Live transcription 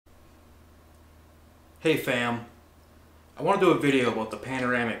Hey fam, I want to do a video about the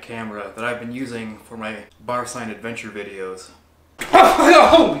panoramic camera that I've been using for my bar sign adventure videos.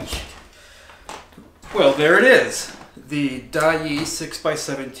 Holy shit! Well, there it is. The Dayi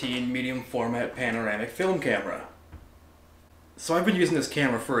 6x17 medium format panoramic film camera. So I've been using this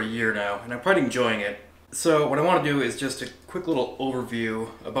camera for a year now and I'm quite enjoying it. So what I want to do is just a quick little overview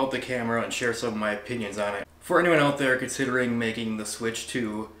about the camera and share some of my opinions on it. For anyone out there considering making the switch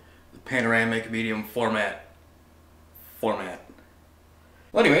to the panoramic medium format. Well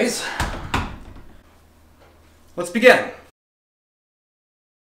anyways, let's begin.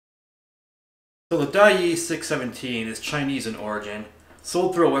 So the Dayi 617 is Chinese in origin,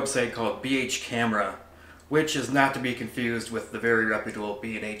 sold through a website called BH Camera, which is not to be confused with the very reputable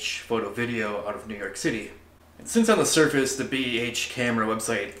B&H Photo Video out of New York City. And since on the surface the BH Camera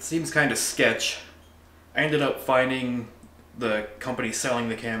website seems kind of sketch, I ended up finding the company selling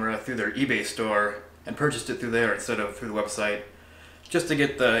the camera through their eBay store and purchased it through there instead of through the website, just to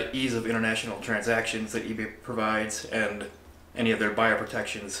get the ease of international transactions that eBay provides and any of their buyer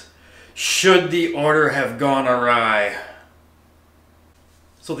protections should the order have gone awry.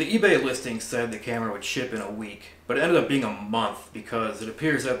 So the eBay listing said the camera would ship in a week, but it ended up being a month because it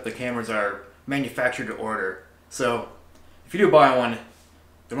appears that the cameras are manufactured to order. So if you do buy one,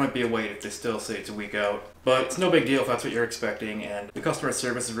 there might be a wait if they still say it's a week out. But it's no big deal if that's what you're expecting, and the customer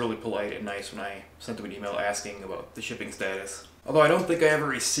service is really polite and nice when I sent them an email asking about the shipping status. Although I don't think I ever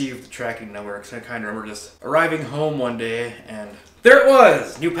received the tracking number, because I kind of remember just arriving home one day and there it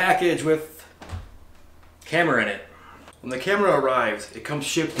was! New package with camera in it. When the camera arrives, it comes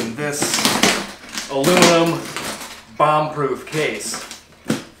shipped in this aluminum bomb-proof case.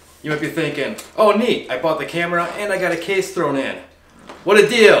 You might be thinking, oh neat, I bought the camera and I got a case thrown in. What a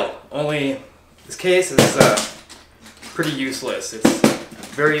deal! Only this case is pretty useless. It's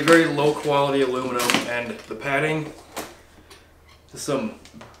very, very low quality aluminum, and the padding, just some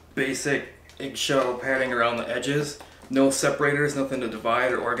basic eggshell padding around the edges. No separators, nothing to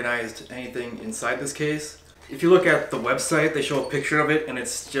divide or organize anything inside this case. If you look at the website, they show a picture of it and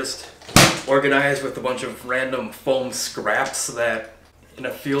it's just organized with a bunch of random foam scraps that in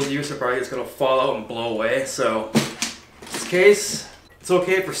a field use are probably just going to fall out and blow away. So this case, it's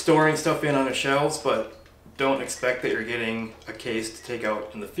okay for storing stuff in on the shelves, but don't expect that you're getting a case to take out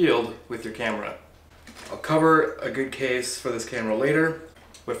in the field with your camera. I'll cover a good case for this camera later,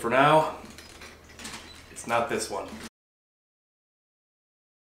 but for now, it's not this one.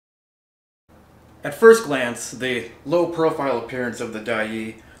 At first glance, the low profile appearance of the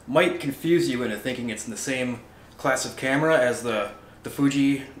Dayi might confuse you into thinking it's in the same class of camera as the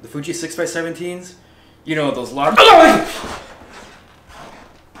Fuji 6x17s. You know, those large...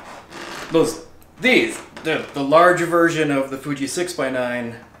 the larger version of the Fuji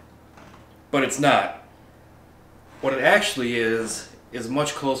 6x9, but it's not. What it actually is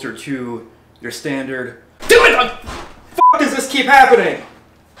much closer to your standard... Do it! F*** does this keep happening?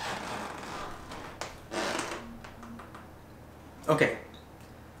 Okay.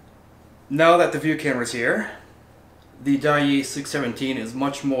 Now that the view camera's here, the Dayi 617 is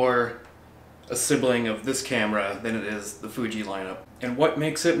much more a sibling of this camera than it is the Fuji lineup. And what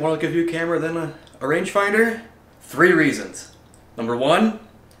makes it more like a view camera than a rangefinder? 3 reasons. Number 1,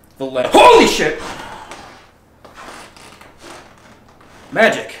 the lens. Holy shit!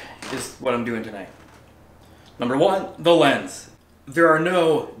 Magic is what I'm doing tonight. Number 1, the lens. There are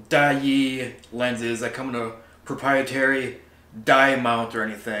no Dayi lenses that come in a proprietary dye mount or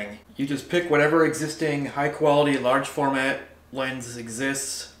anything. You just pick whatever existing high quality large format lens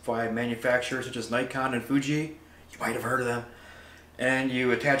exists by manufacturers such as Nikon and Fuji. You might have heard of them. And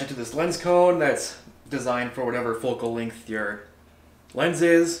you attach it to this lens cone that's designed for whatever focal length your lens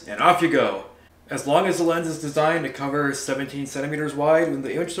is, and off you go. As long as the lens is designed to cover 17 centimeters wide in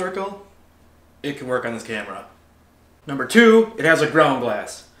the image circle, it can work on this camera. Number 2, it has a ground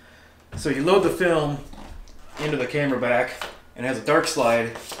glass. So you load the film into the camera back and it has a dark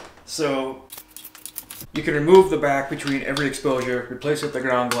slide, so you can remove the back between every exposure, replace it with the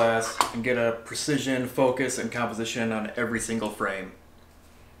ground glass, and get a precision, focus, and composition on every single frame.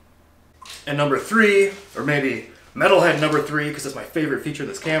 And number 3, or maybe metalhead number 3, because it's my favorite feature of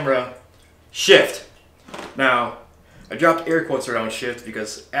this camera, shift. Now, I dropped air quotes around shift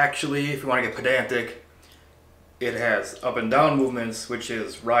because actually, if you want to get pedantic, it has up and down movements, which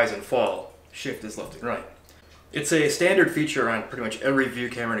is rise and fall. Shift is left and right. It's a standard feature on pretty much every view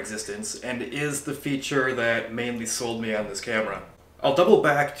camera in existence, and is the feature that mainly sold me on this camera. I'll double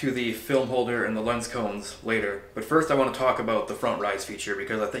back to the film holder and the lens cones later, but first I want to talk about the front rise feature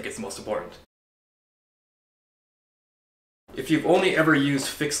because I think it's the most important. If you've only ever used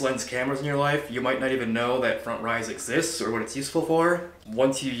fixed lens cameras in your life, you might not even know that front rise exists or what it's useful for.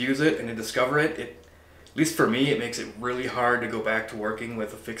 Once you use it and you discover it, at least for me, it makes it really hard to go back to working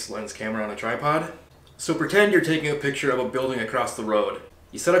with a fixed lens camera on a tripod. So pretend you're taking a picture of a building across the road.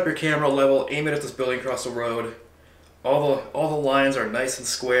 You set up your camera level, aim it at this building across the road. All the lines are nice and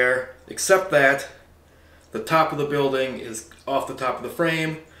square, except that the top of the building is off the top of the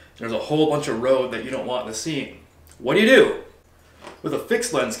frame. There's a whole bunch of road that you don't want in the scene. What do? With a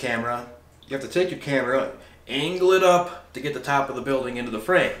fixed lens camera, you have to take your camera, angle it up to get the top of the building into the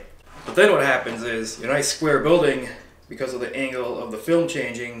frame. But then what happens is, a nice square building, because of the angle of the film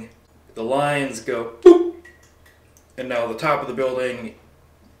changing, the lines go boop, and now the top of the building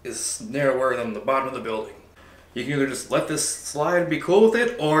is narrower than the bottom of the building. You can either just let this slide and be cool with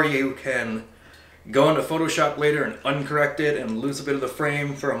it, or you can go into Photoshop later and uncorrect it and lose a bit of the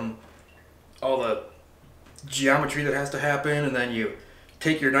frame from all the geometry that has to happen, and then you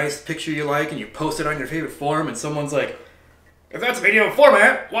take your nice picture you like and you post it on your favorite forum, and someone's like, if that's video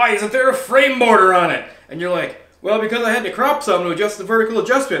format, why isn't there a frame border on it? And you're like, well, because I had to crop some to adjust the vertical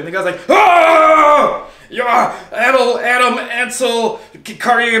adjustment. And the guy's like, oh! Adam Ansel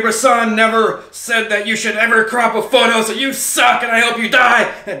Cartier-Bresson never said that you should ever crop a photo, so you suck and I hope you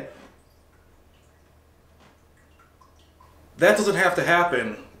die. And that doesn't have to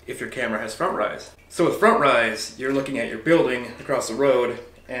happen if your camera has front rise. So with front rise, you're looking at your building across the road,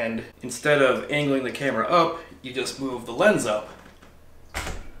 and instead of angling the camera up, you just move the lens up.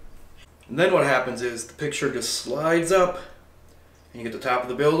 And then what happens is the picture just slides up, and you get the top of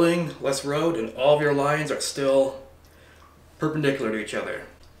the building, less road, and all of your lines are still perpendicular to each other.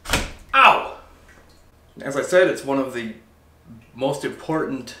 Ow! As I said, it's one of the most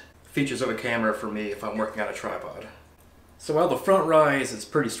important features of a camera for me if I'm working on a tripod. So while the front rise is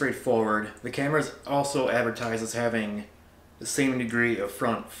pretty straightforward, the camera is also advertised as having the same degree of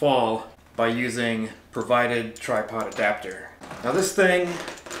front fall by using provided tripod adapter. Now this thing,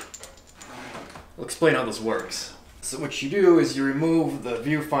 I'll explain how this works. So what you do is you remove the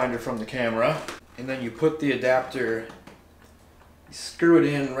viewfinder from the camera, and then you put the adapter, you screw it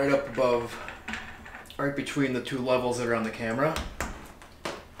in right up above, right between the two levels that are on the camera.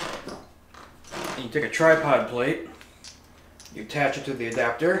 And you take a tripod plate, you attach it to the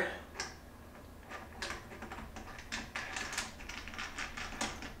adapter.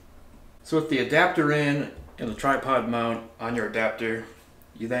 So with the adapter in and the tripod mount on your adapter,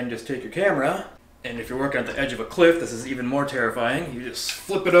 you then just take your camera, and if you're working at the edge of a cliff, this is even more terrifying, you just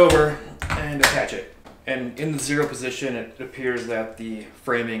flip it over and attach it. And in the zero position, it appears that the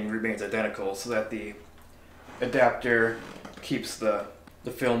framing remains identical, so that the adapter keeps the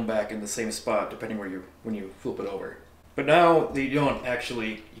film back in the same spot depending when you flip it over. But now you can't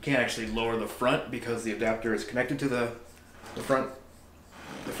actually lower the front because the adapter is connected to the front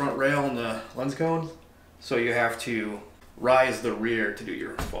rail and the lens cone. So you have to rise the rear to do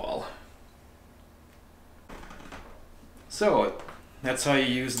your fall. So that's how you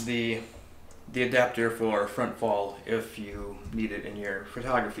use the adapter for front fall if you need it in your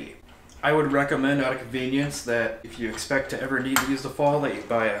photography. I would recommend out of convenience that if you expect to ever need to use the fall, that you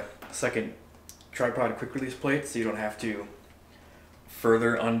buy a second tripod quick release plate so you don't have to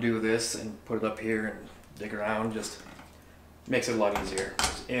further undo this and put it up here and dig around. Just makes it a lot easier.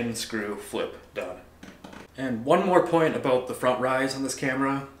 Just in, screw, flip, done. And one more point about the front rise on this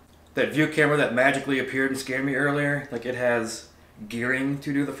camera. That view camera that magically appeared and scared me earlier, like it has gearing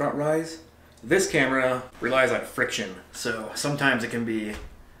to do the front rise. This camera relies on friction, so sometimes it can be a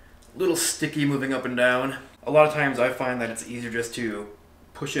little sticky moving up and down. A lot of times I find that it's easier just to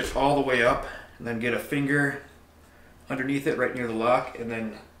push it all the way up and then get a finger underneath it right near the lock, and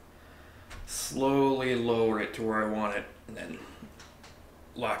then slowly lower it to where I want it, and then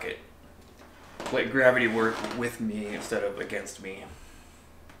lock it. Let gravity work with me instead of against me.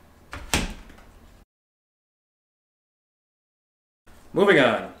 Moving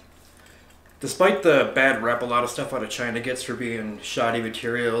on. Despite the bad rep a lot of stuff out of China gets for being shoddy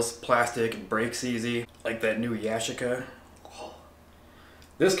materials, plastic, and breaks easy, like that new Yashica,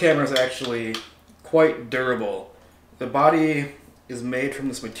 this camera is actually quite durable. The body is made from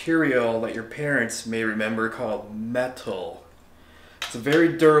this material that your parents may remember called metal. It's a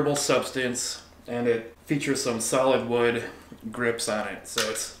very durable substance, and it features some solid wood grips on it, so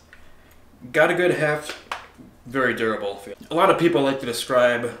it's got a good heft, very durable. A lot of people like to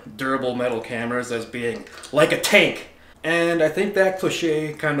describe durable metal cameras as being like a tank, and I think that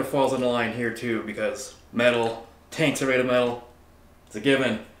cliche kind of falls in line here too, because metal, tanks are made of metal, it's a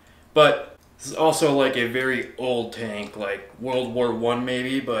given. But this is also like a very old tank, like World War I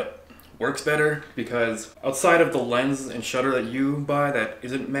maybe, but works better, because outside of the lens and shutter that you buy that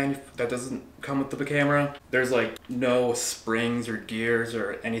doesn't come with the camera, there's like no springs or gears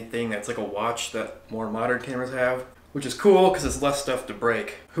or anything that's like a watch that more modern cameras have, which is cool because it's less stuff to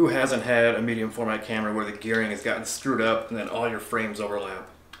break. Who hasn't had a medium format camera where the gearing has gotten screwed up and then all your frames overlap?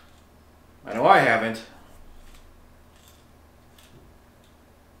 I know I haven't.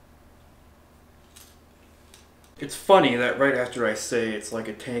 It's funny that right after I say it's like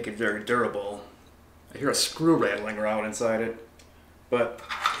a tank and very durable, I hear a screw rattling around inside it, but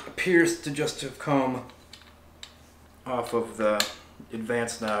it appears to just have come off of the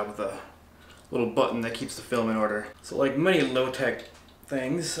advanced knob, the little button that keeps the film in order. So like many low-tech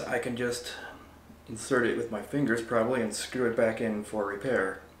things, I can just insert it with my fingers probably and screw it back in for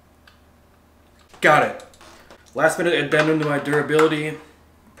repair. Got it! Last minute addendum to my durability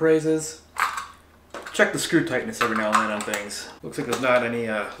praises. Check the screw tightness every now and then on things. Looks like there's not any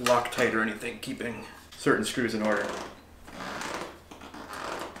Loctite or anything keeping certain screws in order.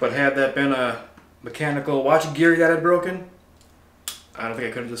 But had that been a mechanical watch gear that had broken, I don't think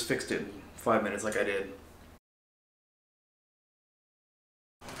I could have just fixed it in 5 minutes like I did.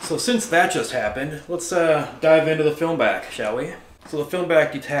 So since that just happened, let's dive into the film back, shall we? So the film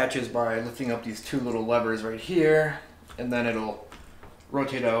back detaches by lifting up these two little levers right here, and then it'll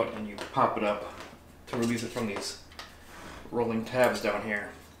rotate out and you pop it up to release it from these rolling tabs down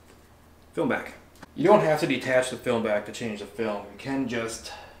here. Film back. You don't have to detach the film back to change the film. You can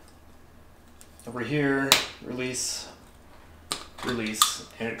just, over here, release, release,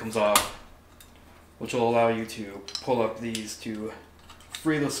 and it comes off, which will allow you to pull up these to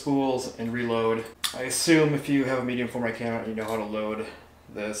free the spools and reload. I assume if you have a medium format camera, you know how to load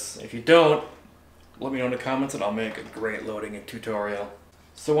this. If you don't, let me know in the comments and I'll make a great loading and tutorial.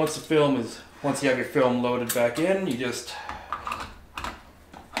 So once you have your film loaded back in, you just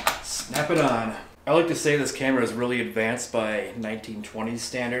snap it on. I like to say this camera is really advanced by 1920s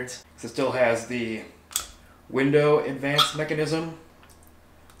standards, because it still has the window advance mechanism.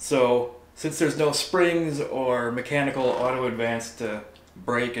 So since there's no springs or mechanical auto advance to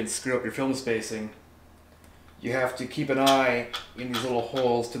break and screw up your film spacing, you have to keep an eye in these little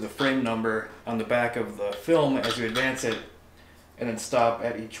holes to the frame number on the back of the film as you advance it, and then stop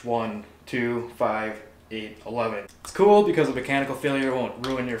at each 1, 2, 5, 8, 11. It's cool because a mechanical failure won't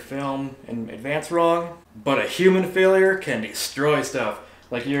ruin your film and advance wrong, but a human failure can destroy stuff.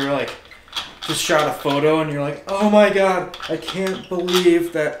 Like you're like, just shot a photo and you're like, oh my god, I can't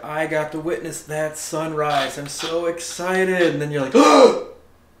believe that I got to witness that sunrise. I'm so excited. And then you're like, oh,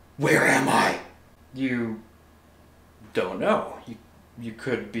 where am I? You don't know. You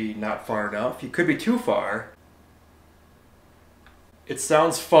could be not far enough. You could be too far. It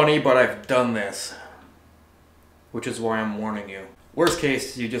sounds funny, but I've done this, which is why I'm warning you. Worst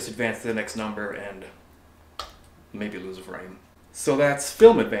case, you just advance to the next number and maybe lose a frame. So that's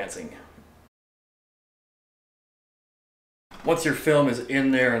film advancing. Once your film is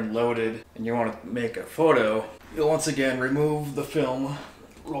in there and loaded and you want to make a photo, you'll once again remove the film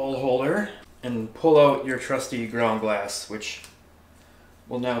roll holder and pull out your trusty ground glass, which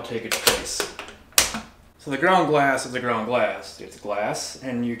will now take its place. So the ground glass is a ground glass. It's glass,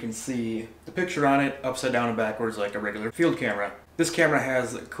 and you can see the picture on it upside down and backwards like a regular field camera. This camera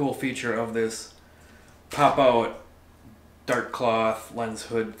has a cool feature of this pop-out dark cloth lens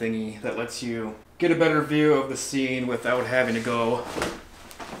hood thingy that lets you get a better view of the scene without having to go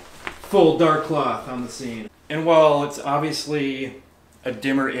full dark cloth on the scene. And while it's obviously a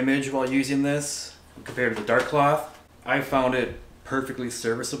dimmer image while using this compared to the dark cloth, I found it perfectly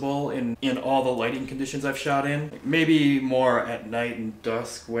serviceable in all the lighting conditions I've shot in. Maybe more at night and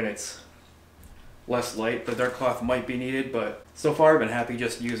dusk when it's less light, the dark cloth might be needed, but so far I've been happy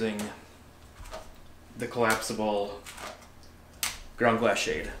just using the collapsible ground glass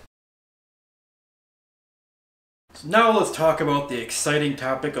shade. So now let's talk about the exciting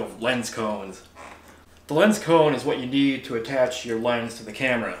topic of lens cones. The lens cone is what you need to attach your lens to the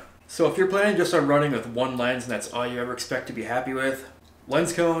camera. So if you're planning just on running with one lens and that's all you ever expect to be happy with,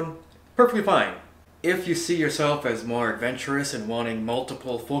 lens cone, perfectly fine. If you see yourself as more adventurous and wanting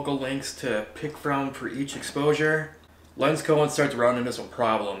multiple focal lengths to pick from for each exposure, lens cone starts running into some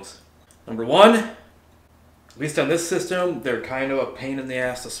problems. Number one, at least on this system, they're kind of a pain in the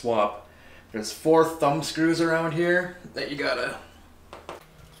ass to swap. There's 4 thumb screws around here that you gotta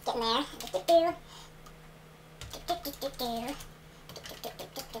get in there.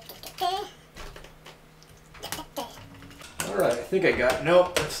 Alright, I think I got,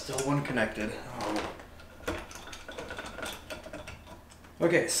 nope, there's still one connected. Oh.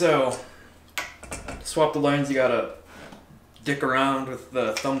 Okay, so to swap the lens, you gotta dick around with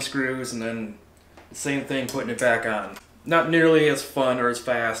the thumb screws and then the same thing putting it back on. Not nearly as fun or as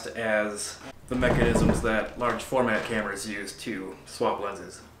fast as the mechanisms that large format cameras use to swap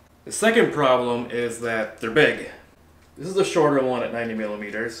lenses. The second problem is that they're big. This is a shorter one at 90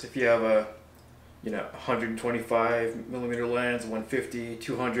 millimeters. If you have a 125 millimeter lens, 150,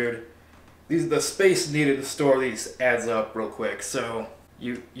 200, the space needed to store these adds up real quick. So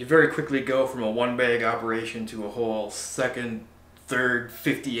you very quickly go from a one bag operation to a whole second, third,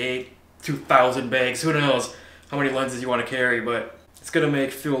 58, 2,000 bags. Who knows how many lenses you want to carry, but it's going to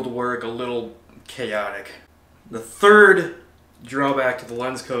make field work a little chaotic. The third drawback to the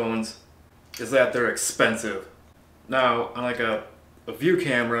lens cones is that they're expensive. Now, unlike a view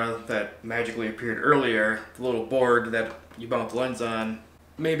camera that magically appeared earlier, the little board that you mount the lens on,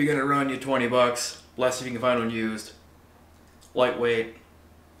 maybe gonna run you 20 bucks, less if you can find one used, lightweight,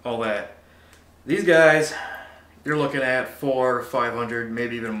 all that. These guys, you're looking at $400, $500,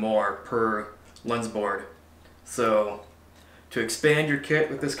 maybe even more per lens board. So, to expand your kit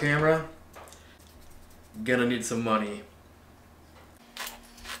with this camera, gonna need some money.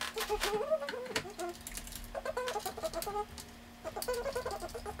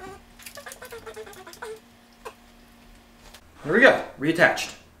 There we go,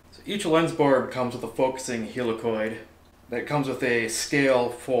 reattached. So each lens board comes with a focusing helicoid that comes with a scale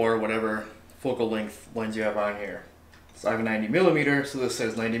for whatever focal length lens you have on here. So I have a 90 millimeter, so this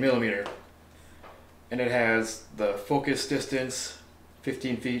says 90 millimeter. And it has the focus distance,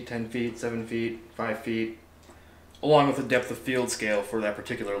 15 feet, 10 feet, 7 feet, 5 feet, along with the depth of field scale for that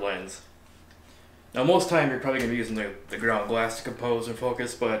particular lens. Now most time you're probably going to be using the ground glass to compose and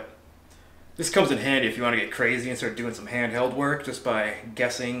focus, but this comes in handy if you want to get crazy and start doing some handheld work just by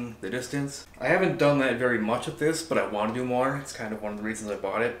guessing the distance. I haven't done that very much with this, but I want to do more. It's kind of one of the reasons I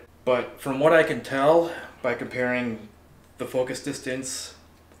bought it. But from what I can tell by comparing the focus distance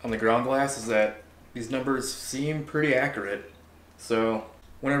on the ground glass is that these numbers seem pretty accurate. So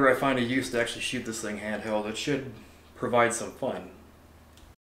whenever I find a use to actually shoot this thing handheld, it should provide some fun.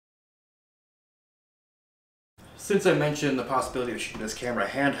 Since I mentioned the possibility of shooting this camera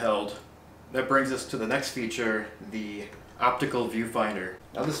handheld, that brings us to the next feature, the Optical Viewfinder.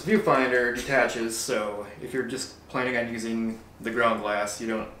 Now this viewfinder detaches, so if you're just planning on using the ground glass, you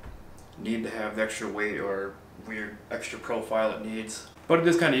don't need to have the extra weight or weird extra profile it needs. But it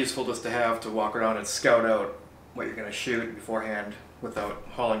is kind of useful just to have to walk around and scout out what you're going to shoot beforehand without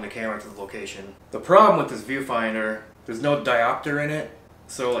hauling the camera to the location. The problem with this viewfinder, there's no diopter in it,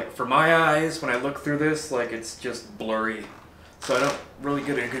 so like for my eyes, when I look through this, like it's just blurry. So I don't really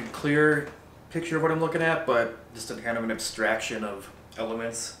get a good clear picture of what I'm looking at, but just a kind of an abstraction of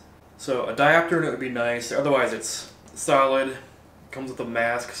elements. So a diopter in it would be nice, otherwise it's solid, comes with a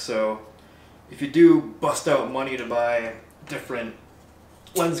mask, so if you do bust out money to buy different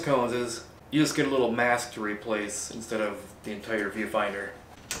lens cones, you just get a little mask to replace instead of the entire viewfinder.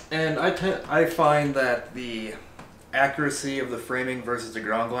 And I find that the accuracy of the framing versus the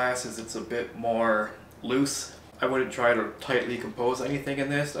ground glass is it's a bit more loose. I wouldn't try to tightly compose anything in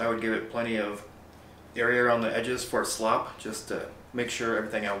this. I would give it plenty of area around the edges for slop, just to make sure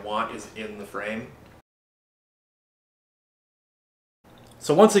everything I want is in the frame.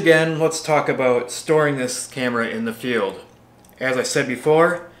 So once again, let's talk about storing this camera in the field. As I said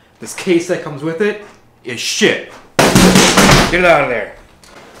before, this case that comes with it is shit. Get it out of there.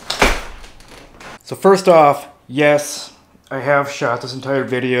 So first off, yes, I have shot this entire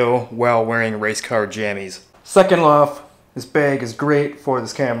video while wearing race car jammies. Second off, this bag is great for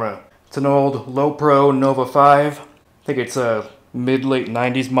this camera. It's an old Low Pro Nova 5. I think it's a mid-late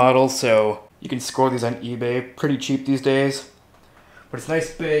 90s model, so you can score these on eBay pretty cheap these days. But it's a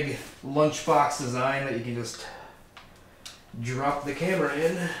nice big lunchbox design that you can just drop the camera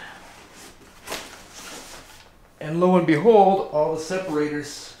in. And lo and behold, all the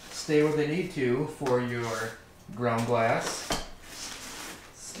separators stay where they need to for your ground glass,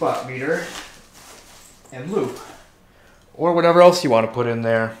 spot meter, and loop, or whatever else you want to put in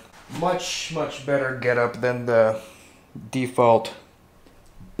there. Much better getup than the default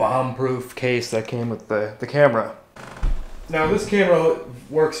bomb-proof case that came with the camera. Now this camera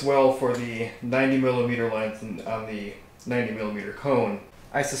works well for the 90mm lens and on the 90mm cone.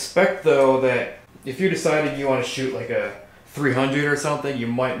 I suspect though that if you decided you want to shoot like a 300 or something, you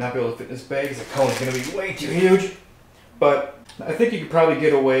might not be able to fit this bag because the cone is going to be way too huge. But I think you could probably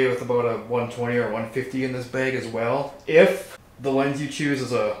get away with about a 120 or 150 in this bag as well, if the lens you choose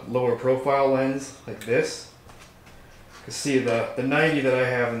is a lower profile lens like this. Because see, the 90 that I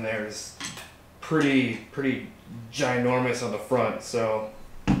have in there is pretty ginormous on the front, so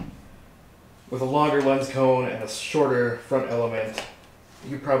with a longer lens cone and a shorter front element,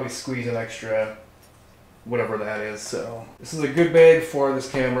 you could probably squeeze an extra whatever that is. So this is a good bag for this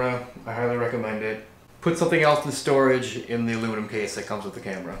camera. I highly recommend it. Put something else in storage in the aluminum case that comes with the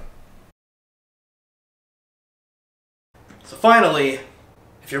camera. So finally,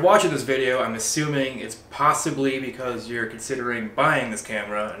 if you're watching this video, I'm assuming it's possibly because you're considering buying this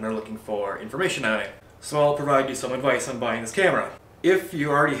camera and are looking for information on it. So I'll provide you some advice on buying this camera. If you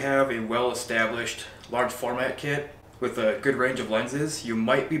already have a well-established large format kit with a good range of lenses, you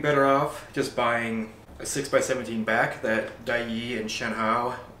might be better off just buying a 6x17 back that Dayi and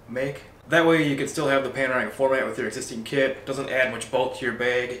Shenhao make. That way you can still have the panoramic format with your existing kit. It doesn't add much bulk to your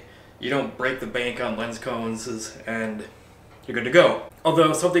bag. You don't break the bank on lens cones, and you're good to go.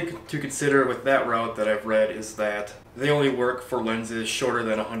 Although something to consider with that route that I've read is that they only work for lenses shorter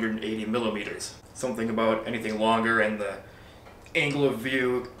than 180 millimeters. Something about anything longer and the angle of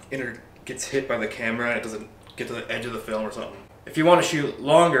view gets hit by the camera and it doesn't get to the edge of the film or something. If you want to shoot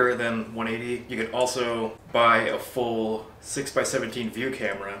longer than 180, you can also buy a full 6x17 view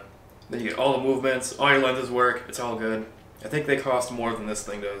camera. Then you get all the movements, all your lenses work, it's all good. I think they cost more than this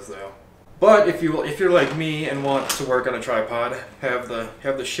thing does though. But if you're like me and want to work on a tripod, have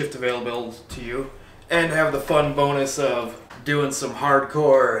the shift available to you, and have the fun bonus of doing some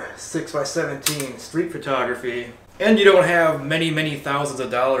hardcore 6x17 street photography, and you don't have many thousands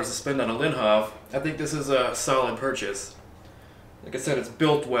of dollars to spend on a Linhof, I think this is a solid purchase. Like I said, it's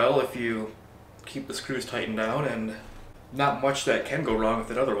built well if you keep the screws tightened down, and not much that can go wrong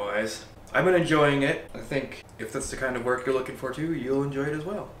with it otherwise. I've been enjoying it. I think if that's the kind of work you're looking for too, you'll enjoy it as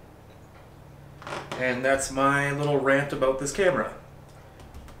well. And that's my little rant about this camera.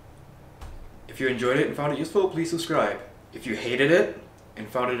 If you enjoyed it and found it useful, please subscribe. If you hated it and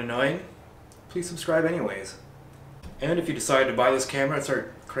found it annoying, please subscribe anyways. And if you decide to buy this camera and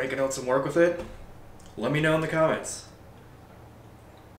start cranking out some work with it, let me know in the comments.